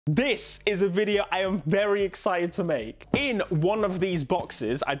This is a video I am very excited to make. In one of these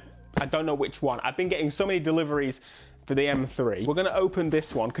boxes, I don't know which one. I've been getting so many deliveries for the M3. We're gonna open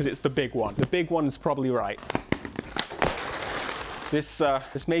this one because it's the big one. The big one's probably right. This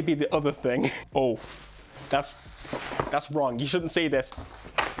may be the other thing. Oh, that's wrong. You shouldn't see this.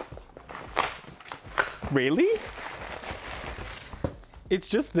 Really? It's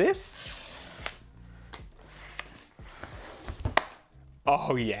just this?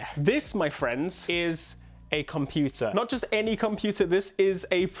 Oh yeah. This, my friends, is a computer. Not just any computer, this is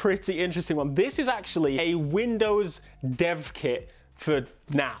a pretty interesting one. This is actually a Windows dev kit for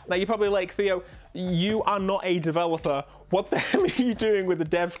now. Now you're probably like, Theo, you are not a developer. What the hell are you doing with the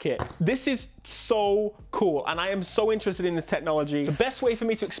dev kit? This is so cool, and I am so interested in this technology. The best way for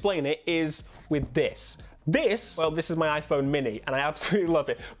me to explain it is with this. This is my iPhone mini, and I absolutely love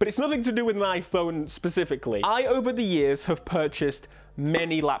it. But it's nothing to do with an iPhone specifically. I, over the years, have purchased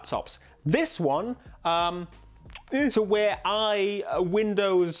many laptops. This one, so where I, a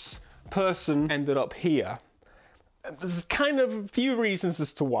Windows person, ended up here. There's kind of a few reasons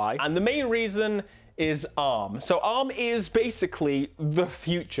as to why, and the main reason is ARM. So ARM is basically the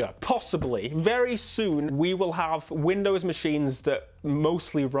future. Possibly, very soon, we will have Windows machines that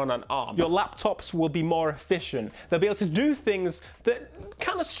mostly run on ARM. Your laptops will be more efficient. They'll be able to do things that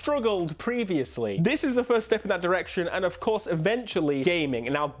kind of struggled previously. This is the first step in that direction, and of course, eventually,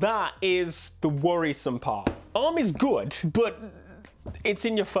 gaming. Now that is the worrisome part. ARM is good, but it's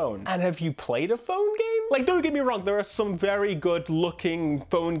in your phone. And have you played a phone game? Like, don't get me wrong, there are some very good looking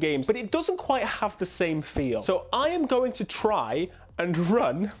phone games, but it doesn't quite have the same feel. So I am going to try and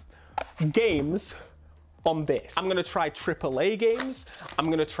run games on this. I'm gonna try AAA games,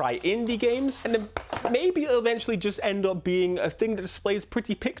 I'm gonna try indie games, and then maybe it'll eventually just end up being a thing that displays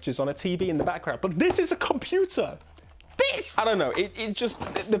pretty pictures on a TV in the background. But this is a computer. This! I don't know, it just,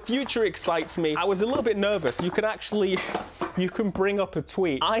 the future excites me. I was a little bit nervous. You can bring up a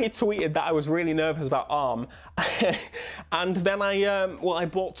tweet. I tweeted that I was really nervous about ARM, and then I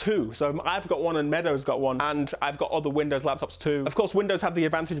bought two. So I've got one and Meadow's got one, and I've got other Windows laptops too. Of course, Windows have the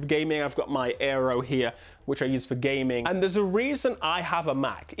advantage of gaming. I've got my Aero here, which I use for gaming. And there's a reason I have a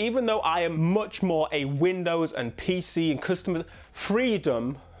Mac. Even though I am much more a Windows and PC and customer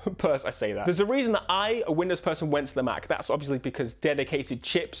freedom I say that. There's a reason that I, a Windows person, went to the Mac. That's obviously because dedicated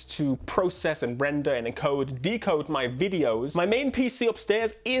chips to process and render and encode, decode my videos. My main PC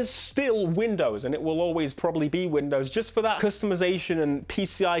upstairs is still Windows, and it will always probably be Windows, just for that customization and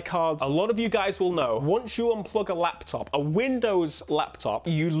PCI cards. A lot of you guys will know, once you unplug a laptop, a Windows laptop,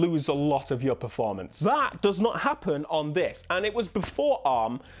 you lose a lot of your performance. That does not happen on this, and it was before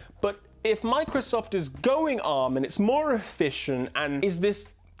ARM, but if Microsoft is going ARM and it's more efficient, and is this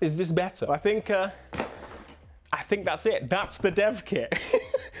better? I think that's it. That's the dev kit.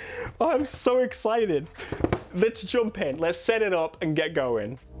 Oh, I'm so excited. Let's jump in. Let's set it up and get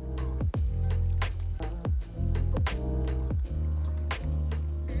going.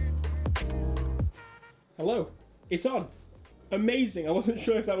 Hello. It's on. Amazing. I wasn't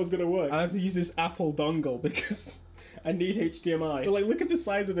sure if that was going to work. I had to use this Apple dongle because I need HDMI. But like, look at the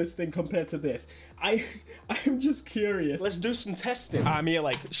size of this thing compared to this. I'm just curious. Let's do some testing. I'm here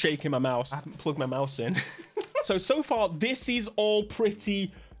like shaking my mouse. I haven't plugged my mouse in. So far, this is all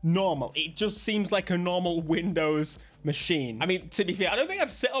pretty normal. It just seems like a normal Windows machine. I mean, to be fair, I don't think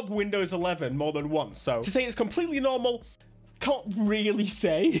I've set up Windows 11 more than once. So to say it's completely normal, can't really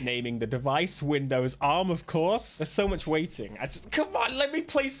say. Naming the device, Windows ARM, of course. There's so much waiting. Come on, let me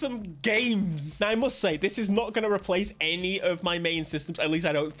play some games. Now, I must say, this is not going to replace any of my main systems. At least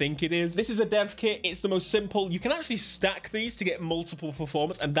I don't think it is. This is a dev kit. It's the most simple. You can actually stack these to get multiple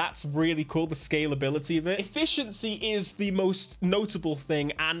performance, and that's really cool, the scalability of it. Efficiency is the most notable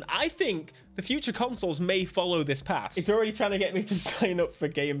thing, and I think the future consoles may follow this path. It's already trying to get me to sign up for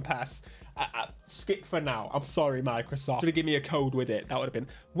Game Pass. Skip for now. I'm sorry, Microsoft. Should have given me a code with it. That would have been...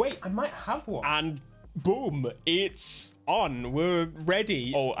 Wait, I might have one. And boom, it's on. We're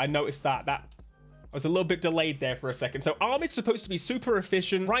ready. Oh, I noticed that. I was a little bit delayed there for a second. So ARM is supposed to be super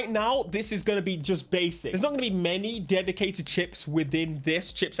efficient. Right now, this is going to be just basic. There's not going to be many dedicated chips within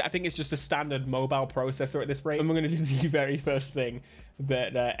this chipset. I think it's just a standard mobile processor at this rate. And we're going to do the very first thing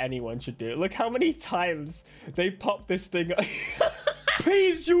that anyone should do. Look how many times they popped this thing.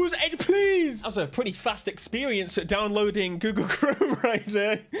 Please use it, please. That was a pretty fast experience at downloading Google Chrome right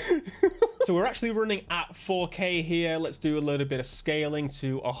there. So we're actually running at 4K here. Let's do a little bit of scaling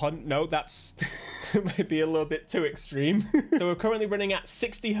to 100. No, that's might be a little bit too extreme. So we're currently running at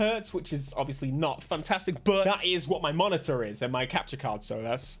 60 hertz, which is obviously not fantastic, but that is what my monitor is and my capture card, so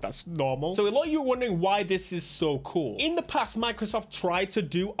that's normal. So a lot of you are wondering why this is so cool. In the past, Microsoft tried to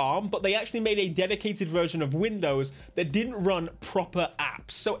do ARM, but they actually made a dedicated version of Windows that didn't run proper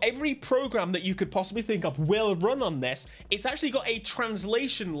apps. So every program that you could possibly think of will run on this. It's actually got a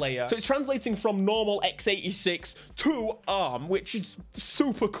translation layer. So it's translating from normal x86 to ARM, which is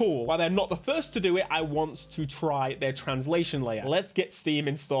super cool. While they're not the first to do it, I want to try their translation layer. Let's get Steam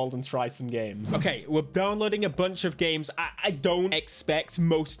installed and try some games. Okay, we're downloading a bunch of games. I don't expect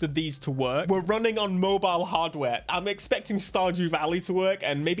most of these to work. We're running on mobile hardware. I'm expecting Stardew Valley to work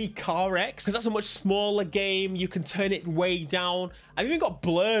and maybe Car X, because that's a much smaller game. You can turn it way down. I've even got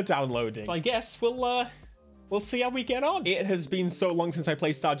Blur downloading. So I guess we'll see how we get on. It has been so long since I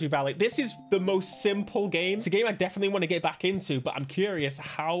played Stardew Valley. This is the most simple game. It's a game I definitely want to get back into, but I'm curious,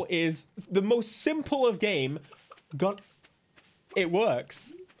 how is the most simple of game gone? It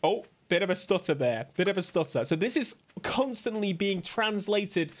works. Oh, bit of a stutter there. Bit of a stutter. So this is constantly being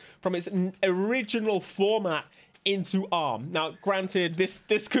translated from its original format into ARM. Now, granted,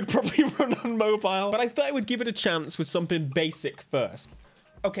 this could probably run on mobile, but I thought I would give it a chance with something basic first.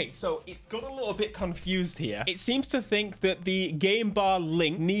 Okay, so it's got a little bit confused here. It seems to think that the game bar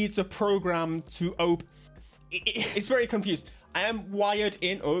link needs a program to open. It's very confused. I am wired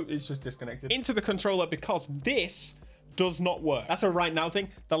in. Oh, it's just disconnected. Into the controller because this does not work. That's a right now thing.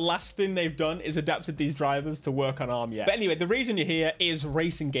 The last thing they've done is adapted these drivers to work on ARM yet. But anyway, the reason you're here is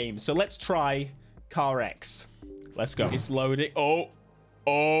racing games. So let's try Car X. Let's go. It's loading.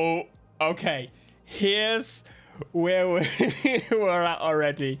 Oh, okay. Here's where we're at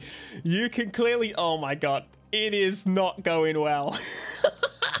already. You can clearly, oh my god, it is not going well.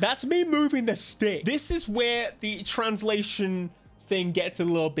 That's me moving the stick. This is where the translation thing gets a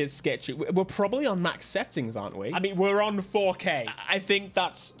little bit sketchy. We're probably on max settings, aren't we? I mean, we're on 4K. I think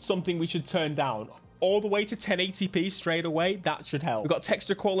that's something we should turn down all the way to 1080p straight away. That should help. We've got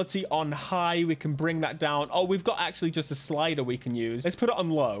texture quality on high. We can bring that down. Oh, we've got actually just a slider we can use. Let's put it on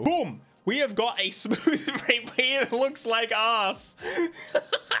low. Boom. We have got a smooth frame rate. It looks like arse.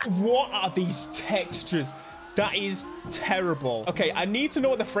 What are these textures? That is terrible. Okay, I need to know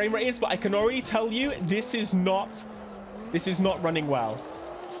what the frame rate is, but I can already tell you this is not running well.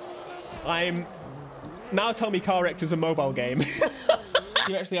 Now tell me Car X is a mobile game.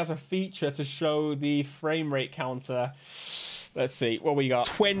 It actually has a feature to show the frame rate counter. Let's see what we got.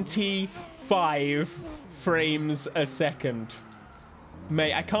 25 frames a second.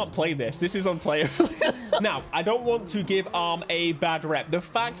 Mate, I can't play this. This is unplayable. Now, I don't want to give ARM a bad rep. The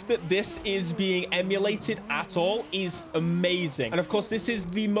fact that this is being emulated at all is amazing. And of course, this is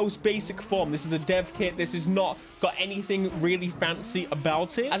the most basic form. This is a dev kit. This is not got anything really fancy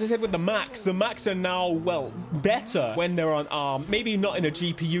about it. As I said with the Macs are now, well, better when they're on ARM. Maybe not in a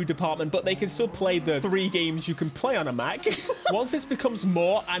GPU department, but they can still play the 3 games you can play on a Mac. Once this becomes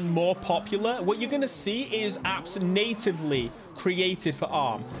more and more popular, what you're going to see is apps natively created for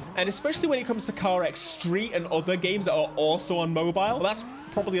ARM. And especially when it comes to Car X Street and other games that are also on mobile, well, that's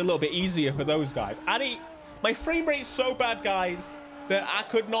probably a little bit easier for those guys. My frame rate's so bad, guys, that I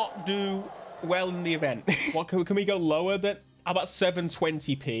could not do well in the event. What can we go lower than? How about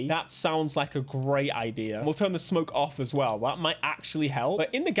 720p? That sounds like a great idea. We'll turn the smoke off as well. That might actually help.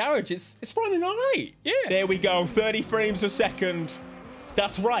 But in the garage, it's running all right. Yeah. There we go. 30 frames a second.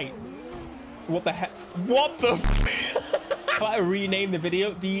 That's right. What the heck? What the? How about I rename the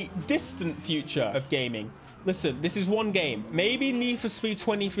video The Distant Future of Gaming? Listen, this is one game. Maybe Need for Speed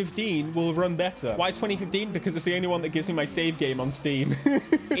 2015 will run better. Why 2015? Because it's the only one that gives me my save game on Steam.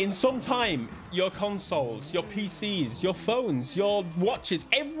 In some time, your consoles, your PCs, your phones, your watches,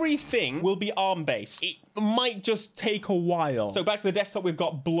 everything will be ARM-based. It might just take a while. So back to the desktop, we've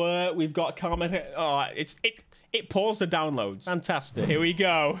got Blur, we've got Comet. Oh, it paused the downloads. Fantastic. Here we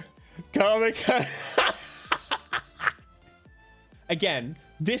go. Again,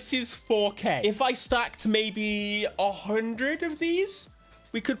 this is 4K. If I stacked maybe 100 of these,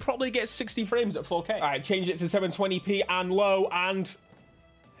 we could probably get 60 frames at 4K. All right, change it to 720p and low, and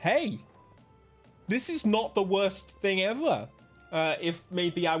hey, this is not the worst thing ever. If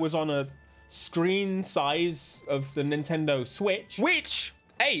maybe I was on a screen size of the Nintendo Switch, which,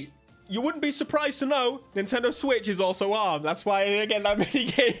 hey, you wouldn't be surprised to know Nintendo Switch is also ARM. That's why I get that many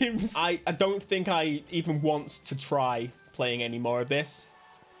games. I don't think I even want to try playing any more of this.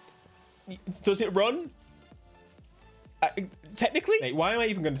 Does it run? Technically? Wait, why am I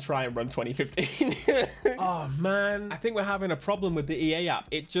even going to try and run 2015? Oh, man. I think we're having a problem with the EA app.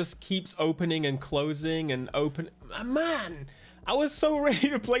 It just keeps opening and closing and open. Man, I was so ready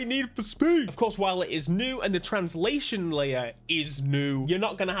to play Need for Speed. Of course, while it is new and the translation layer is new, you're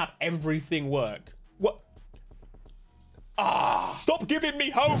not gonna have everything work. What? Ah, stop giving me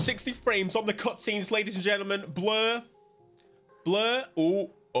hope. 60 frames on the cutscenes, ladies and gentlemen. Blur. Blur.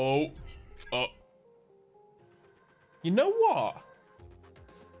 Oh. You know what?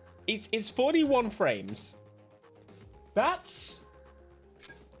 It's 41 frames. That's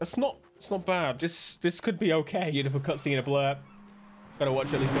not bad. This could be okay. Beautiful cutscene of Blur. Gotta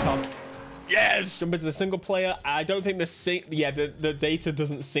watch at least the comp. Yes! Jump into the single player. I don't think the data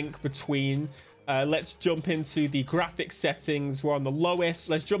doesn't sync between. Let's jump into the graphics settings. We're on the lowest.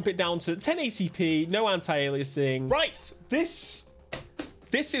 Let's jump it down to 1080p, no anti-aliasing. Right, this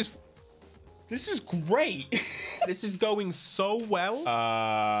is great. This is going so well.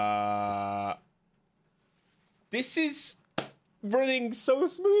 This is running so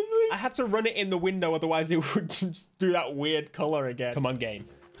smoothly. I had to run it in the window, otherwise it would just do that weird color again. Come on, game.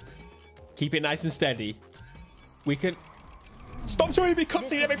 Keep it nice and steady. We can... Stop showing me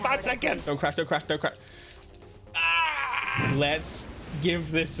cutscene every 5 seconds. Don't crash, don't crash, don't crash. Ah! Let's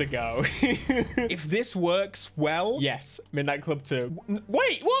give this a go. If this works well, yes, Midnight Club 2.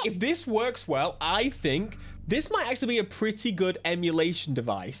 Wait, what? If this works well, I think this might actually be a pretty good emulation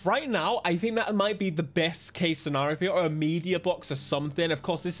device. Right now, I think that might be the best case scenario, or a media box or something. Of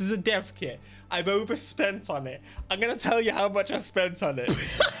course, this is a dev kit. I've overspent on it. I'm gonna tell you how much I spent on it.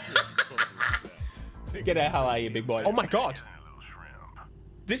 Get the hell out of here, big boy. Oh my God.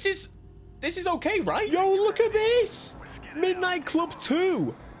 This is okay, right? Yo, look at this. Midnight Club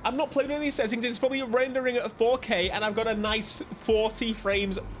 2. I'm not playing any settings. It's probably rendering at 4K, and I've got a nice 40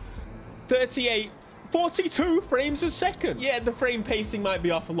 frames, 38, 42 frames a second. Yeah, the frame pacing might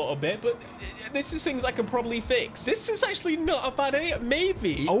be off a little bit, but this is things I can probably fix. This is actually not a bad idea.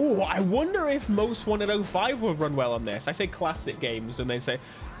 Maybe. Oh, I wonder if most 1.05 will run well on this. I say classic games, and they say,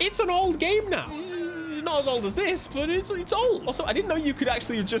 it's an old game now. Not as old as this, but it's old. Also, I didn't know you could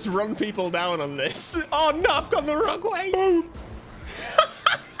actually just run people down on this. Oh no, I've gone the wrong way. Boom.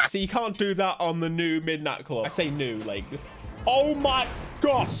 So you can't do that on the new Midnight Club. I say new, like, oh my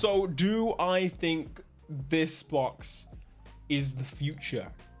God. So do I think this box is the future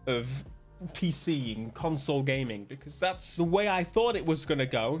of PC and console gaming? Because that's the way I thought it was gonna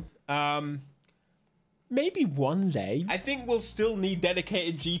go. Maybe one day. I think we'll still need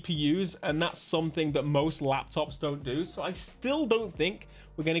dedicated GPUs, and that's something that most laptops don't do. So I still don't think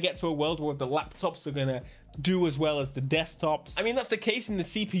we're going to get to a world where the laptops are going to do as well as the desktops. I mean, that's the case in the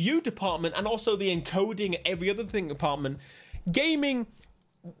CPU department, and also the encoding, every other thing department. Gaming,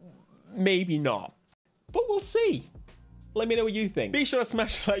 maybe not. But we'll see. Let me know what you think. Be sure to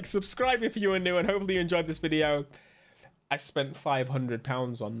smash like, subscribe if you are new, and hopefully you enjoyed this video. I spent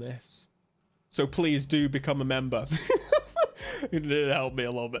 £500 on this. So please do become a member. It did help me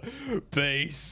a little bit. Peace.